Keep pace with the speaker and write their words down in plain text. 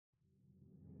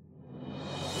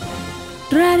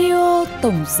Radio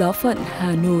Tổng Giáo phận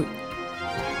Hà Nội.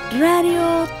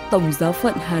 Radio Tổng Giáo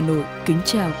phận Hà Nội kính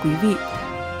chào quý vị.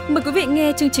 Mời quý vị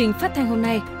nghe chương trình phát thanh hôm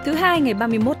nay, thứ Hai ngày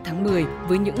 31 tháng 10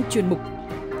 với những chuyên mục: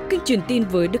 Kinh truyền tin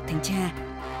với Đức Thánh Cha,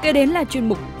 kế đến là chuyên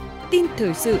mục Tin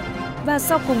thời sự và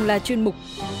sau cùng là chuyên mục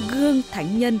Gương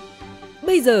Thánh Nhân.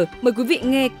 Bây giờ mời quý vị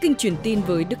nghe Kinh truyền tin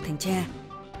với Đức Thánh Cha.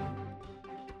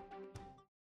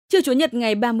 Trưa Chủ nhật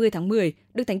ngày 30 tháng 10,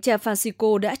 Đức Thánh Cha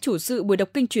Francisco đã chủ sự buổi đọc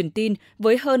kinh truyền tin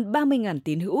với hơn 30.000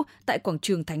 tín hữu tại quảng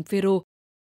trường Thánh Phêrô.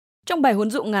 Trong bài huấn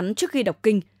dụ ngắn trước khi đọc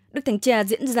kinh, Đức Thánh Cha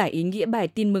diễn giải ý nghĩa bài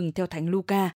tin mừng theo Thánh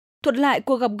Luca, thuật lại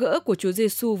cuộc gặp gỡ của Chúa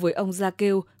Giêsu với ông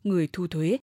Gia-kêu, người thu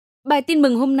thuế. Bài tin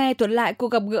mừng hôm nay thuật lại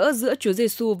cuộc gặp gỡ giữa Chúa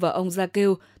Giêsu và ông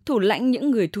Gia-kêu, thủ lãnh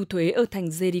những người thu thuế ở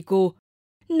thành Giê-ri-cô.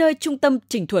 Nơi trung tâm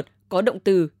chỉnh thuật có động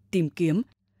từ tìm kiếm.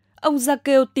 Ông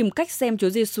Gia-kêu tìm cách xem Chúa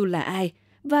Giêsu là ai,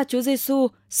 và Chúa Giêsu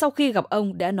sau khi gặp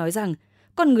ông đã nói rằng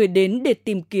con người đến để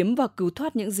tìm kiếm và cứu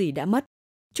thoát những gì đã mất.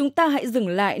 Chúng ta hãy dừng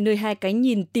lại nơi hai cái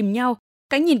nhìn tìm nhau,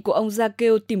 cái nhìn của ông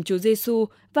Gia-kêu tìm Chúa Giêsu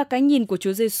và cái nhìn của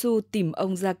Chúa Giêsu tìm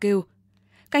ông Gia-kêu.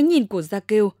 Cái nhìn của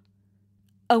Gia-kêu: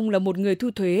 ông là một người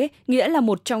thu thuế, nghĩa là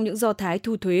một trong những Do Thái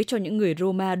thu thuế cho những người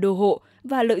Roma đô hộ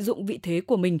và lợi dụng vị thế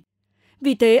của mình.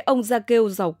 Vì thế ông Gia-kêu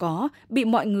giàu có, bị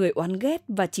mọi người oán ghét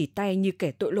và chỉ tay như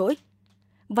kẻ tội lỗi.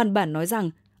 Văn bản nói rằng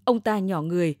ông ta nhỏ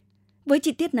người. Với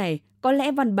chi tiết này, có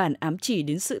lẽ văn bản ám chỉ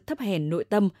đến sự thấp hèn nội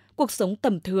tâm, cuộc sống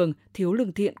tầm thường, thiếu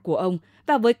lương thiện của ông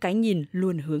và với cái nhìn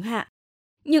luôn hướng hạ.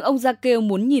 Nhưng ông Gia-kêu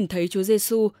muốn nhìn thấy Chúa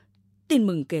Giêsu. Tin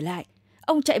mừng kể lại,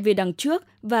 ông chạy về đằng trước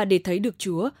và để thấy được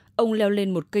Chúa, ông leo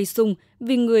lên một cây sung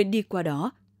vì người đi qua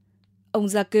đó. Ông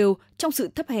Gia-kêu trong sự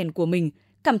thấp hèn của mình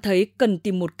cảm thấy cần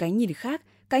tìm một cái nhìn khác,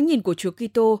 cái nhìn của Chúa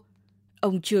Kitô.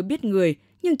 Ông chưa biết người,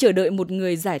 nhưng chờ đợi một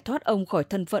người giải thoát ông khỏi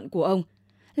thân phận của ông,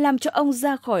 làm cho ông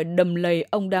ra khỏi đầm lầy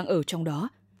ông đang ở trong đó.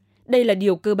 Đây là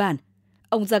điều cơ bản.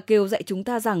 Ông Gia-kêu dạy chúng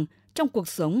ta rằng trong cuộc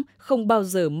sống không bao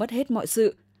giờ mất hết mọi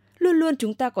sự. Luôn luôn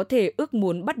chúng ta có thể ước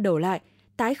muốn bắt đầu lại,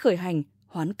 tái khởi hành,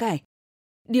 hoán cải.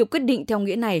 Điều quyết định theo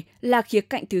nghĩa này là khía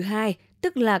cạnh thứ hai,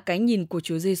 tức là cái nhìn của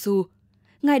Chúa Giêsu.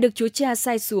 Ngài được Chúa Cha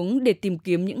sai xuống để tìm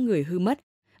kiếm những người hư mất.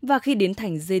 Và khi đến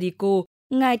thành Giê-ri-cô,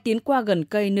 Ngài tiến qua gần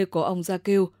cây nơi có ông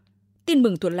Gia-kêu. Tin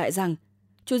mừng thuật lại rằng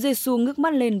Chúa Giêsu ngước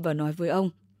mắt lên và nói với ông: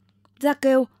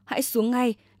 Gia-kêu, hãy xuống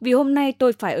ngay, vì hôm nay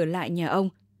tôi phải ở lại nhà ông.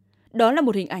 Đó là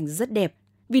một hình ảnh rất đẹp,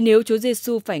 vì nếu Chúa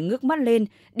Giêsu phải ngước mắt lên,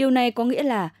 điều này có nghĩa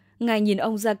là Ngài nhìn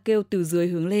ông Gia-kêu từ dưới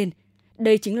hướng lên.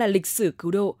 Đây chính là lịch sử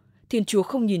cứu độ. Thiên Chúa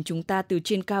không nhìn chúng ta từ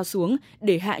trên cao xuống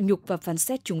để hạ nhục và phán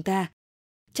xét chúng ta.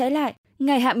 Trái lại,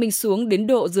 Ngài hạ mình xuống đến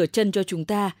độ rửa chân cho chúng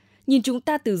ta, nhìn chúng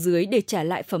ta từ dưới để trả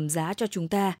lại phẩm giá cho chúng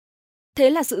ta. Thế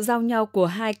là sự giao nhau của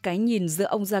hai cái nhìn giữa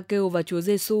ông Gia-kêu và Chúa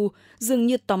Giêsu dường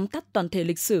như tóm tắt toàn thể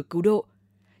lịch sử cứu độ.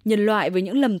 Nhân loại với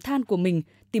những lầm than của mình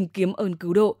tìm kiếm ơn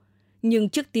cứu độ, nhưng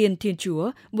trước tiên Thiên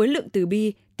Chúa với lượng từ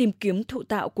bi tìm kiếm thụ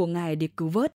tạo của Ngài để cứu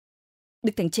vớt.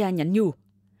 Đức Thánh Cha nhắn nhủ,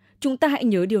 chúng ta hãy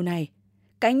nhớ điều này.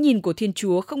 Cái nhìn của Thiên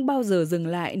Chúa không bao giờ dừng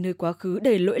lại nơi quá khứ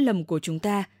đầy lỗi lầm của chúng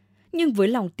ta, nhưng với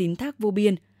lòng tín thác vô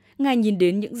biên, Ngài nhìn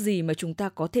đến những gì mà chúng ta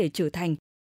có thể trở thành.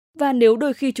 Và nếu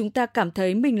đôi khi chúng ta cảm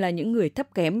thấy mình là những người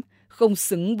thấp kém, không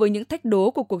xứng với những thách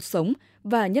đố của cuộc sống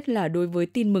và nhất là đối với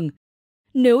tin mừng,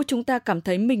 nếu chúng ta cảm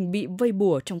thấy mình bị vây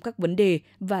bủa trong các vấn đề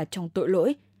và trong tội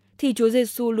lỗi, thì Chúa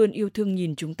Giêsu luôn yêu thương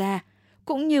nhìn chúng ta.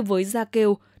 Cũng như với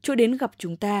Gia-kêu, Chúa đến gặp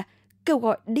chúng ta, kêu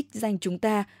gọi đích danh chúng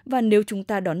ta, và nếu chúng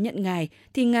ta đón nhận Ngài,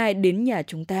 thì Ngài đến nhà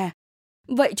chúng ta.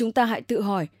 Vậy chúng ta hãy tự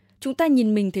hỏi, chúng ta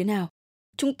nhìn mình thế nào?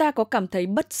 Chúng ta có cảm thấy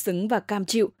bất xứng và cam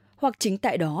chịu? Hoặc chính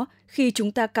tại đó, khi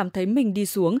chúng ta cảm thấy mình đi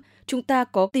xuống, chúng ta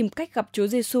có tìm cách gặp Chúa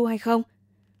Giêsu hay không?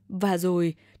 Và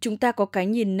rồi, chúng ta có cái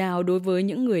nhìn nào đối với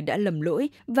những người đã lầm lỗi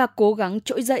và cố gắng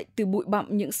trỗi dậy từ bụi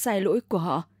bặm những sai lỗi của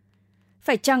họ?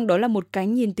 Phải chăng đó là một cái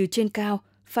nhìn từ trên cao,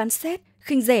 phán xét,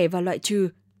 khinh rẻ và loại trừ?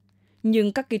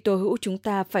 Nhưng các Kitô hữu chúng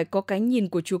ta phải có cái nhìn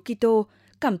của Chúa Kitô,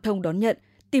 cảm thông đón nhận,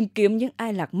 tìm kiếm những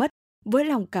ai lạc mất với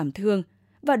lòng cảm thương,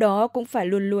 và đó cũng phải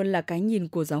luôn luôn là cái nhìn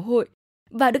của giáo hội.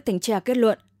 Và Đức Thánh Cha kết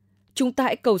luận, chúng ta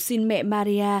hãy cầu xin mẹ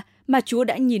Maria mà Chúa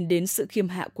đã nhìn đến sự khiêm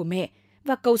hạ của mẹ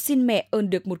và cầu xin mẹ ơn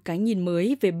được một cái nhìn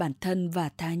mới về bản thân và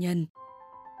tha nhân.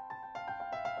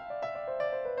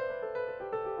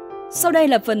 Sau đây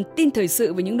là phần tin thời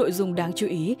sự với những nội dung đáng chú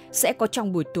ý sẽ có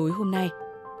trong buổi tối hôm nay.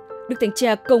 Đức Thánh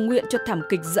Cha cầu nguyện cho thảm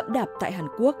kịch giẫm đạp tại Hàn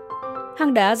Quốc.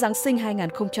 Hang đá Giáng sinh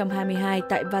 2022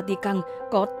 tại Vatican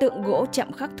có tượng gỗ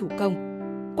chạm khắc thủ công.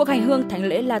 Cuộc hành hương thánh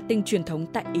lễ Latin truyền thống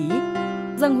tại Ý.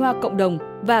 Dâng hoa cộng đồng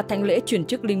và thánh lễ chuyển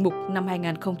chức linh mục năm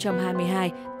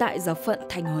 2022 tại giáo phận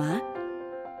Thanh Hóa.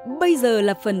 Bây giờ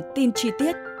là phần tin chi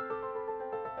tiết.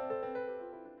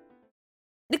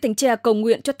 Đức Thánh Cha cầu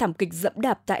nguyện cho thảm kịch giẫm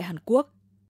đạp tại Hàn Quốc.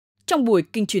 Trong buổi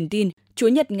kinh truyền tin Chúa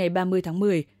Nhật ngày 30 tháng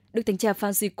 10, Đức Thánh Cha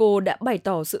Francisco đã bày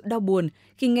tỏ sự đau buồn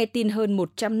khi nghe tin hơn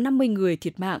 150 người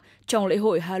thiệt mạng trong lễ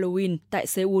hội Halloween tại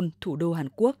Seoul, thủ đô Hàn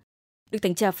Quốc. Đức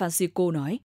Thánh Cha Francisco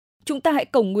nói, chúng ta hãy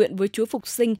cầu nguyện với Chúa Phục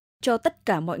sinh cho tất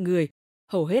cả mọi người,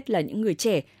 hầu hết là những người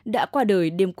trẻ đã qua đời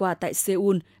đêm qua tại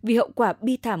Seoul vì hậu quả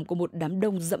bi thảm của một đám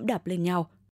đông dẫm đạp lên nhau.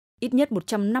 Ít nhất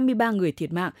 153 người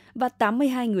thiệt mạng và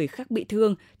 82 người khác bị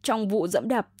thương trong vụ dẫm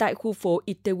đạp tại khu phố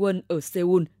Itaewon ở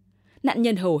Seoul. Nạn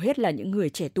nhân hầu hết là những người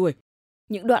trẻ tuổi.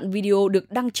 Những đoạn video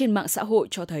được đăng trên mạng xã hội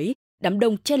cho thấy đám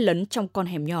đông chen lấn trong con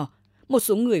hẻm nhỏ. Một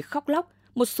số người khóc lóc,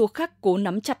 một số khác cố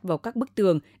nắm chặt vào các bức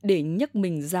tường để nhấc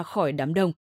mình ra khỏi đám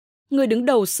đông. Người đứng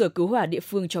đầu Sở Cứu hỏa địa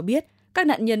phương cho biết các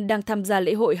nạn nhân đang tham gia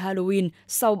lễ hội Halloween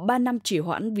sau 3 năm trì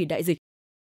hoãn vì đại dịch.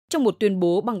 Trong một tuyên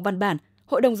bố bằng văn bản,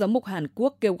 Hội đồng Giám mục Hàn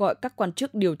Quốc kêu gọi các quan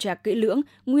chức điều tra kỹ lưỡng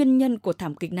nguyên nhân của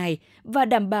thảm kịch này và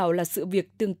đảm bảo là sự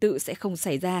việc tương tự sẽ không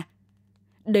xảy ra.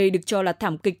 Đây được cho là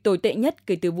thảm kịch tồi tệ nhất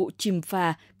kể từ vụ chìm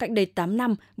phà cách đây 8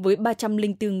 năm với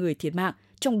 304 người thiệt mạng,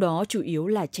 trong đó chủ yếu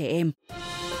là trẻ em.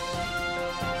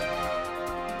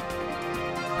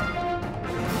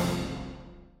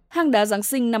 Hang đá Giáng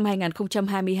sinh năm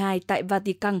 2022 tại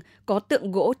Vatican có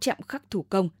tượng gỗ chạm khắc thủ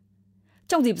công.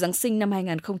 Trong dịp Giáng sinh năm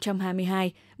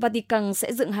 2022, Vatican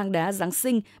sẽ dựng hang đá Giáng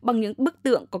sinh bằng những bức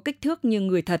tượng có kích thước như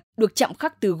người thật, được chạm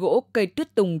khắc từ gỗ cây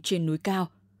tuyết tùng trên núi cao.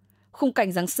 Khung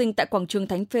cảnh Giáng sinh tại quảng trường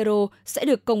Thánh Phêrô sẽ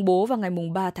được công bố vào ngày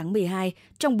 3 tháng 12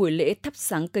 trong buổi lễ thắp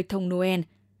sáng cây thông Noel.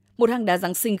 Một hang đá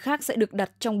Giáng sinh khác sẽ được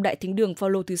đặt trong Đại Thính đường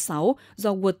Phaolô thứ 6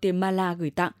 do Guatemala gửi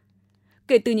tặng.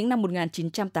 Kể từ những năm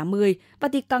 1980,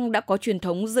 Vatican đã có truyền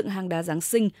thống dựng hang đá Giáng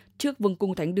sinh trước Vương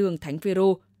cung Thánh đường Thánh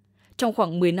Phêrô. Trong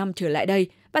khoảng 10 năm trở lại đây,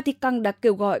 Vatican đã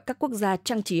kêu gọi các quốc gia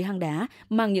trang trí hang đá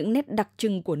mang những nét đặc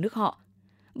trưng của nước họ.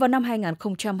 Vào năm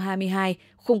 2022,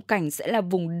 khung cảnh sẽ là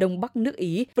vùng Đông Bắc nước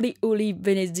Ý Friuli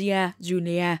Venezia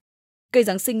Giulia. Cây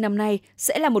Giáng sinh năm nay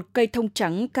sẽ là một cây thông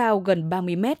trắng cao gần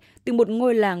 30 mét từ một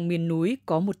ngôi làng miền núi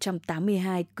có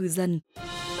 182 cư dân.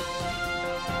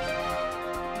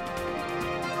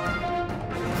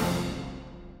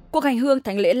 Cuộc hành hương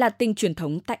thánh lễ Latin truyền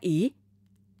thống tại Ý.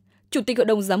 Chủ tịch Hội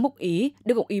đồng Giám mục Ý,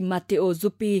 Đức Hồng Y Matteo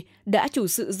Zuppi đã chủ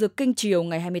sự dược kinh chiều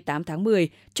ngày 28 tháng 10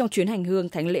 trong chuyến hành hương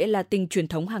thánh lễ Latin truyền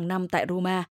thống hàng năm tại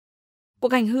Roma.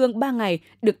 Cuộc hành hương 3 ngày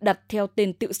được đặt theo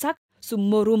tên tự sắc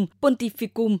Summorum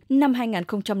Pontificum năm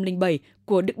 2007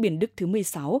 của Đức Biển Đức thứ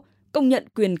 16, công nhận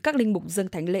quyền các linh mục dâng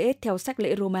thánh lễ theo sách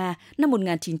lễ Roma năm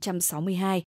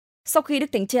 1962. Sau khi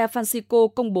Đức Thánh Cha Francisco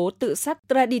công bố tự sắc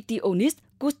Traditionis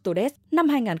Custodes năm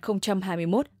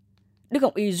 2021, Đức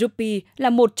Hồng Y Zuppi là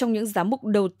một trong những giám mục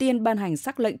đầu tiên ban hành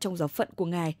sắc lệnh trong giáo phận của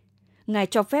Ngài. Ngài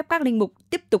cho phép các linh mục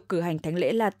tiếp tục cử hành thánh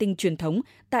lễ Latin truyền thống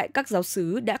tại các giáo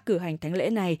xứ đã cử hành thánh lễ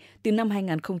này từ năm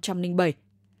 2007.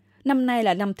 Năm nay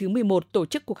là năm thứ 11 tổ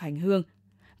chức cuộc hành hương.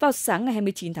 Vào sáng ngày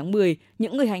 29 tháng 10,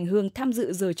 những người hành hương tham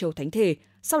dự giờ chầu thánh thể,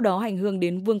 sau đó hành hương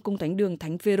đến Vương cung Thánh đường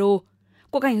Thánh Phêrô.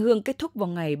 Cuộc hành hương kết thúc vào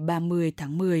ngày 30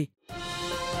 tháng 10.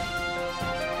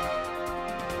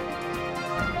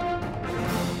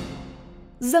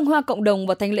 Dâng hoa cộng đồng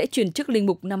vào thánh lễ truyền chức linh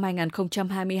mục năm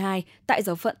 2022 tại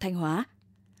giáo phận Thanh Hóa.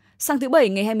 Sáng thứ Bảy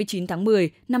ngày 29 tháng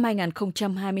 10 năm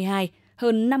 2022,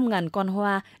 hơn 5.000 con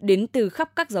hoa đến từ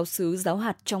khắp các giáo xứ giáo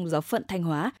hạt trong giáo phận Thanh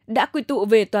Hóa đã quy tụ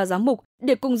về tòa giám mục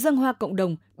để cùng dâng hoa cộng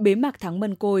đồng, bế mạc tháng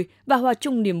Mân Côi và hòa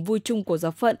chung niềm vui chung của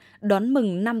giáo phận đón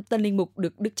mừng 5 tân linh mục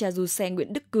được Đức cha Du Xe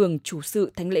Nguyễn Đức Cường chủ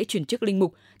sự thánh lễ truyền chức linh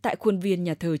mục tại khuôn viên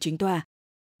nhà thờ chính tòa.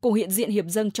 Cùng hiện diện hiệp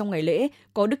dâng trong ngày lễ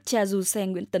có Đức cha Du Xe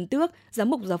Nguyễn Tấn Tước, giám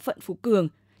mục giáo phận Phú Cường,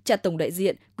 cha tổng đại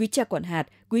diện, quý cha quản hạt,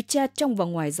 quý cha trong và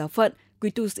ngoài giáo phận, quý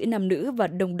tu sĩ nam nữ và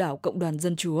đông đảo cộng đoàn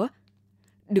dân Chúa.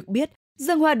 Được biết,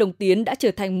 dâng hoa đồng tiến đã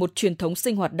trở thành một truyền thống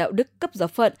sinh hoạt đạo đức cấp giáo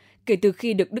phận kể từ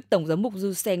khi được Đức Tổng giám mục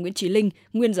Du Xe Nguyễn Chí Linh,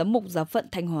 nguyên giám mục giáo phận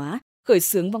Thanh Hóa, khởi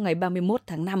xướng vào ngày 31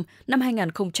 tháng 5 năm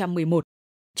 2011.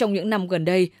 Trong những năm gần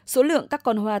đây, số lượng các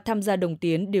con hoa tham gia đồng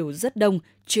tiến đều rất đông,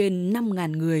 trên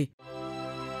 5.000 người.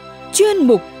 Chuyên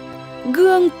mục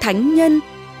Gương Thánh Nhân.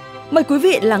 Mời quý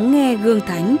vị lắng nghe Gương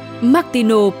Thánh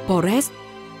Martino Porres.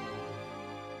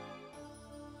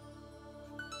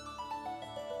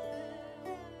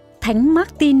 Thánh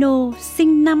Martino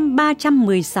sinh năm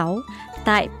 316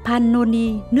 tại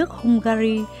Pannoni, nước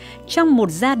Hungary, trong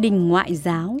một gia đình ngoại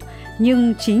giáo,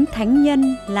 nhưng chính thánh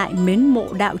nhân lại mến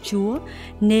mộ đạo Chúa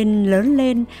nên lớn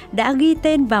lên đã ghi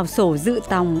tên vào sổ dự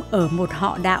tòng ở một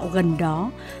họ đạo gần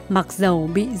đó, mặc dầu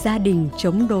bị gia đình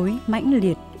chống đối mãnh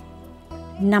liệt.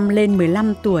 Năm lên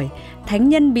 15 tuổi, thánh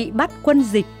nhân bị bắt quân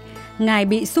dịch, Ngài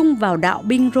bị sung vào đạo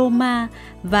binh Roma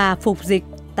và phục dịch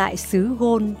tại xứ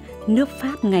Gôn, nước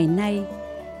Pháp ngày nay.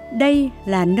 Đây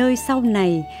là nơi sau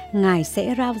này Ngài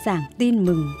sẽ rao giảng tin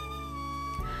mừng.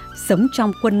 Sống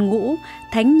trong quân ngũ,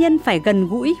 thánh nhân phải gần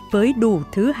gũi với đủ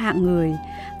thứ hạng người.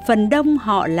 Phần đông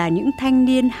họ là những thanh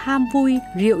niên ham vui,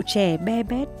 rượu chè be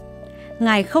bét.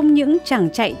 Ngài không những chẳng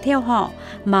chạy theo họ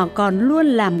mà còn luôn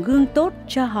làm gương tốt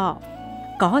cho họ.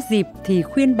 Có dịp thì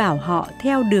khuyên bảo họ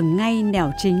theo đường ngay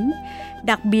nẻo chính.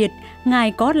 Đặc biệt,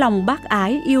 Ngài có lòng bác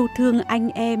ái yêu thương anh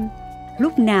em,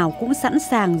 lúc nào cũng sẵn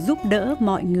sàng giúp đỡ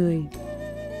mọi người.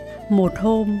 Một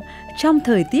hôm, trong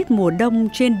thời tiết mùa đông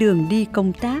trên đường đi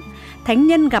công tác, thánh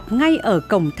nhân gặp ngay ở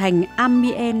cổng thành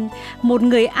Amiens một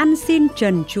người ăn xin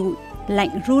trần trụi, lạnh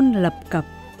run lập cập.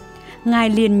 Ngài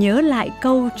liền nhớ lại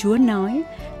câu Chúa nói: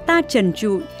 ta trần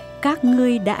trụi, các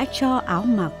ngươi đã cho áo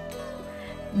mặc.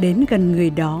 Đến gần người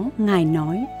đó, Ngài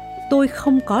nói: tôi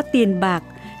không có tiền bạc,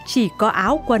 chỉ có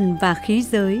áo quần và khí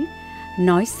giới.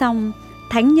 Nói xong,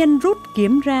 thánh nhân rút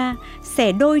kiếm ra,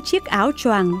 xẻ đôi chiếc áo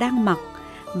choàng đang mặc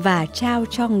và trao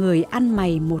cho người ăn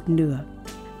mày một nửa.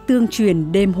 Tương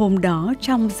truyền đêm hôm đó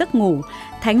trong giấc ngủ,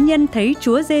 thánh nhân thấy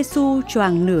Chúa Giêsu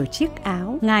choàng nửa chiếc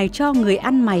áo Ngài cho người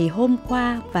ăn mày hôm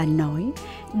qua và nói: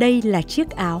 đây là chiếc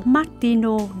áo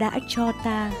Martino đã cho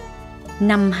ta.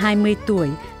 Năm 20 tuổi,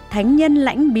 thánh nhân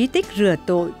lãnh bí tích rửa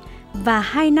tội và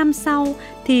 2 năm sau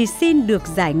thì xin được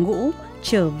giải ngũ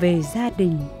trở về gia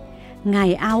đình.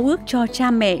 Ngài ao ước cho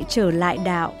cha mẹ trở lại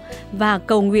đạo và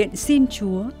cầu nguyện xin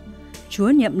Chúa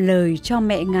nhậm lời cho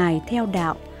mẹ Ngài theo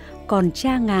đạo, còn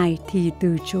cha Ngài thì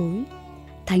từ chối.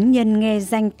 Thánh nhân nghe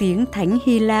danh tiếng Thánh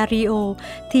Hilario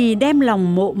thì đem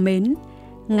lòng mộ mến.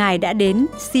 Ngài đã đến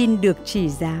xin được chỉ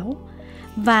giáo.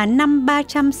 Và năm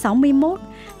 361,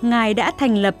 Ngài đã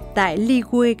thành lập tại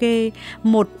Liguege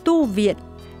một tu viện.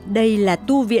 Đây là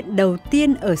tu viện đầu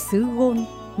tiên ở xứ Gaul,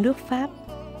 nước Pháp.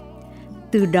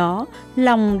 Từ đó,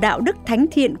 lòng đạo đức thánh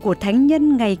thiện của thánh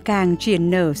nhân ngày càng triển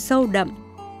nở sâu đậm.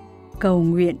 Cầu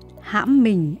nguyện, hãm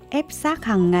mình, ép xác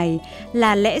hàng ngày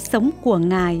là lẽ sống của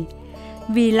Ngài.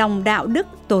 Vì lòng đạo đức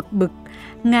tột bực,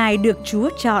 Ngài được Chúa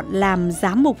chọn làm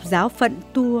giám mục giáo phận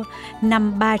Tours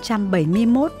năm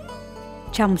 371.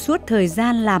 Trong suốt thời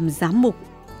gian làm giám mục,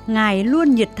 Ngài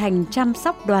luôn nhiệt thành chăm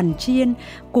sóc đoàn chiên,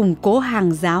 củng cố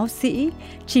hàng giáo sĩ,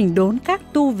 chỉnh đốn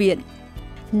các tu viện.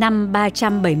 Năm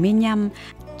 375,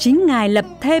 chính Ngài lập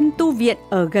thêm tu viện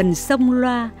ở gần sông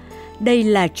Loa. Đây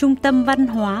là trung tâm văn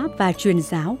hóa và truyền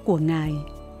giáo của Ngài.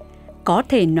 Có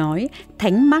thể nói,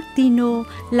 Thánh Martino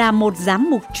là một giám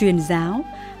mục truyền giáo.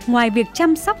 Ngoài việc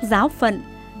chăm sóc giáo phận,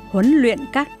 huấn luyện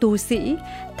các tu sĩ,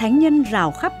 thánh nhân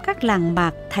rảo khắp các làng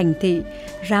mạc, thành thị,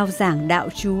 rao giảng đạo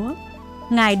Chúa.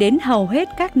 Ngài đến hầu hết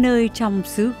các nơi trong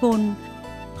xứ Gaul.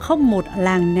 Không một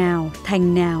làng nào,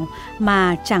 thành nào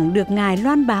mà chẳng được Ngài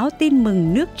loan báo tin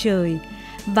mừng nước trời.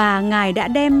 Và Ngài đã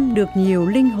đem được nhiều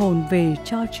linh hồn về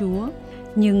cho Chúa.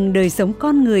 Nhưng đời sống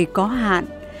con người có hạn,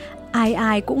 ai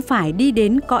ai cũng phải đi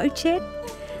đến cõi chết.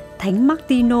 Thánh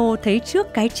Martino thấy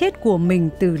trước cái chết của mình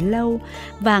từ lâu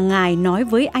và Ngài nói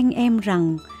với anh em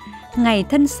rằng ngày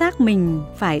thân xác mình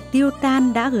phải tiêu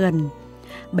tan đã gần.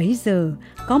 Bấy giờ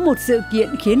có một sự kiện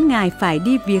khiến Ngài phải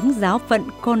đi viếng giáo phận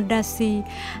Condasi.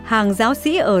 Hàng giáo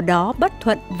sĩ ở đó bất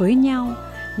thuận với nhau.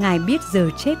 Ngài biết giờ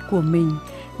chết của mình,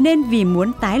 nên vì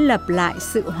muốn tái lập lại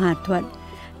sự hòa thuận,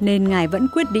 nên Ngài vẫn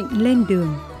quyết định lên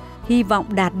đường, hy vọng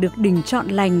đạt được đỉnh trọn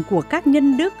lành của các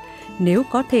nhân đức nếu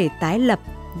có thể tái lập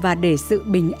và để sự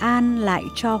bình an lại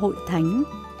cho hội thánh.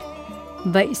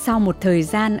 Vậy sau một thời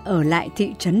gian ở lại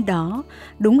thị trấn đó,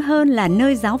 đúng hơn là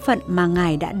nơi giáo phận mà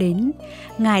Ngài đã đến,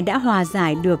 Ngài đã hòa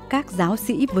giải được các giáo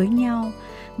sĩ với nhau.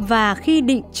 Và khi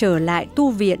định trở lại tu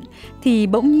viện thì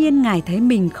bỗng nhiên Ngài thấy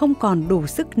mình không còn đủ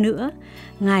sức nữa.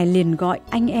 Ngài liền gọi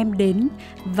anh em đến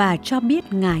và cho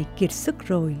biết Ngài kiệt sức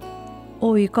rồi.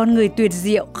 Ôi, con người tuyệt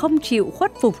diệu không chịu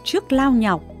khuất phục trước lao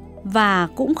nhọc và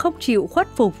cũng không chịu khuất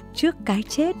phục trước cái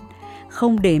chết,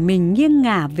 không để mình nghiêng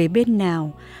ngả về bên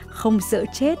nào, không sợ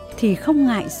chết thì không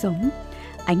ngại sống.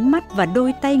 Ánh mắt và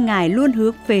đôi tay Ngài luôn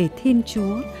hướng về Thiên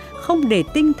Chúa, không để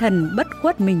tinh thần bất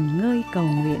khuất mình ngơi cầu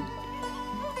nguyện.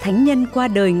 Thánh nhân qua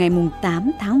đời ngày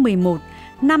 8 tháng 11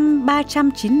 năm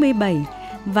 397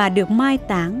 và được mai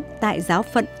táng tại giáo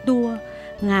phận Tours.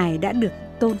 Ngài đã được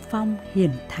tôn phong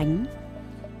hiển thánh.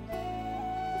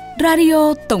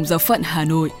 Radio Tổng giáo phận Hà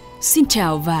Nội xin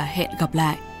chào và hẹn gặp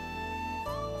lại.